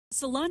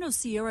Solano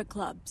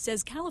Club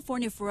says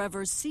California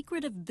Forever's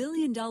secretive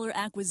billion-dollar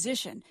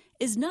acquisition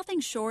is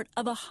nothing short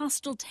of a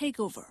hostile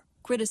takeover.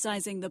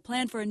 Criticizing the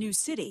plan for a new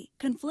city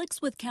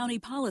conflicts with county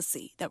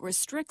policy that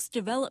restricts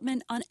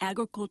development on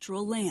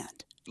agricultural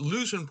land.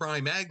 Losing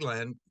prime ag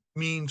land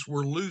means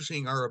we're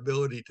losing our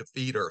ability to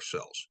feed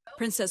ourselves.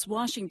 Princess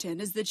Washington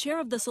is the chair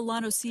of the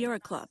Solano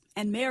Club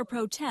and mayor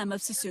pro tem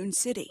of Suisun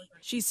City.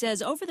 She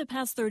says over the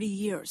past 30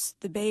 years,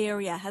 the Bay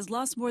Area has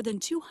lost more than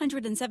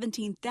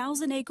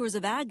 217,000 acres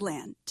of ag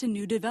land to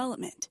new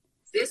development.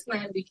 This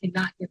land we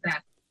cannot get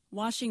back.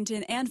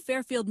 Washington and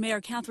Fairfield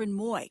Mayor Catherine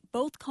Moy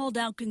both called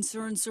out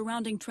concerns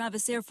surrounding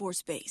Travis Air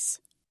Force Base.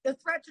 The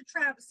threat to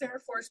Travis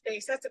Air Force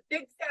Base, that's a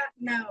big fat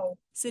no.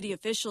 City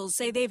officials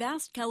say they've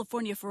asked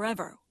California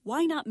Forever,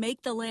 why not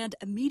make the land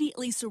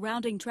immediately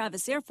surrounding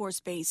Travis Air Force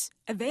Base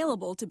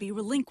available to be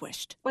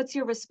relinquished? What's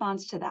your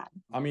response to that?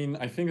 I mean,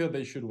 I think that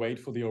they should wait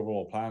for the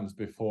overall plans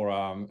before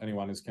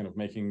anyone is kind of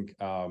making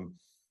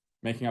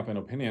up an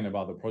opinion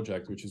about the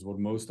project, which is what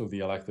most of the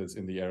electeds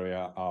in the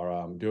area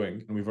are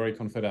doing. And we're very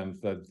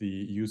confident that the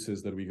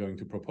uses that we're going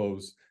to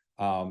propose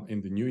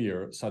in the new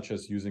year, such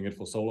as using it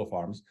for solar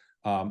farms,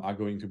 are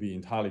going to be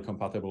entirely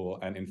compatible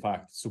and, in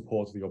fact,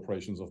 support the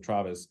operations of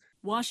Travis.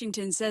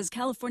 Washington says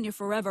California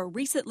Forever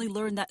recently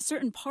learned that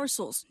certain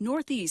parcels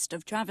northeast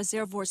of Travis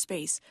Air Force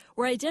Base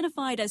were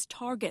identified as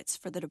targets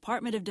for the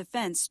Department of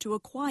Defense to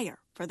acquire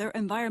for their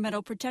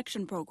environmental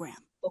protection program.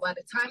 But by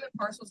the time the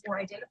parcels were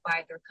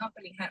identified, their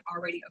company had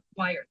already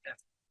acquired them.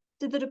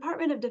 Did the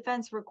Department of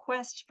Defense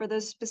request for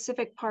those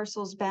specific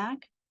parcels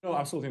back? No,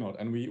 absolutely not.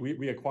 And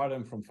we acquired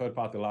them from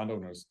third-party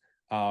landowners.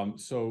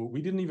 So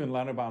we didn't even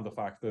learn about the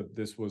fact that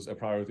this was a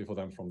priority for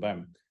them from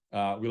them.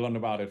 We learned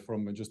about it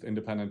from just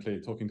independently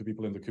talking to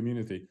people in the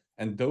community.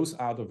 And those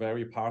are the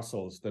very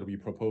parcels that we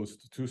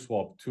proposed to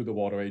swap to the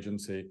water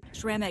agency.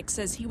 Schramek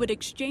says he would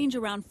exchange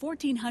around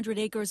 1,400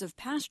 acres of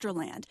pasture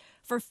land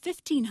for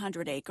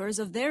 1,500 acres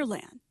of their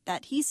land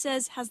that he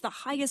says has the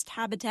highest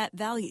habitat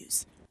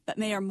values. But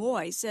Mayor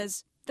Moy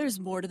says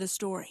there's more to the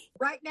story.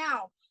 Right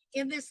now,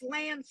 in this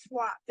land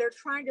swap, they're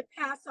trying to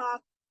pass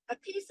off a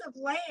piece of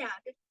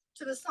land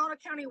to the Solano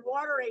County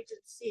Water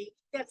Agency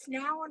that's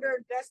now under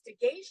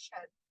investigation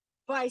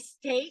by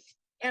state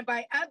and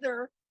by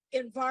other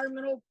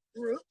environmental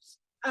groups.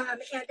 And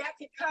that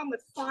could come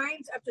with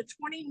fines up to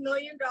 $20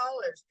 million.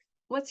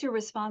 What's your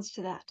response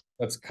to that?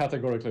 That's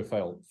categorically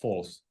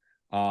false.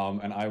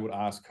 And I would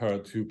ask her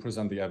to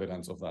present the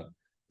evidence of that,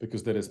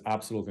 because that is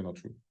absolutely not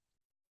true.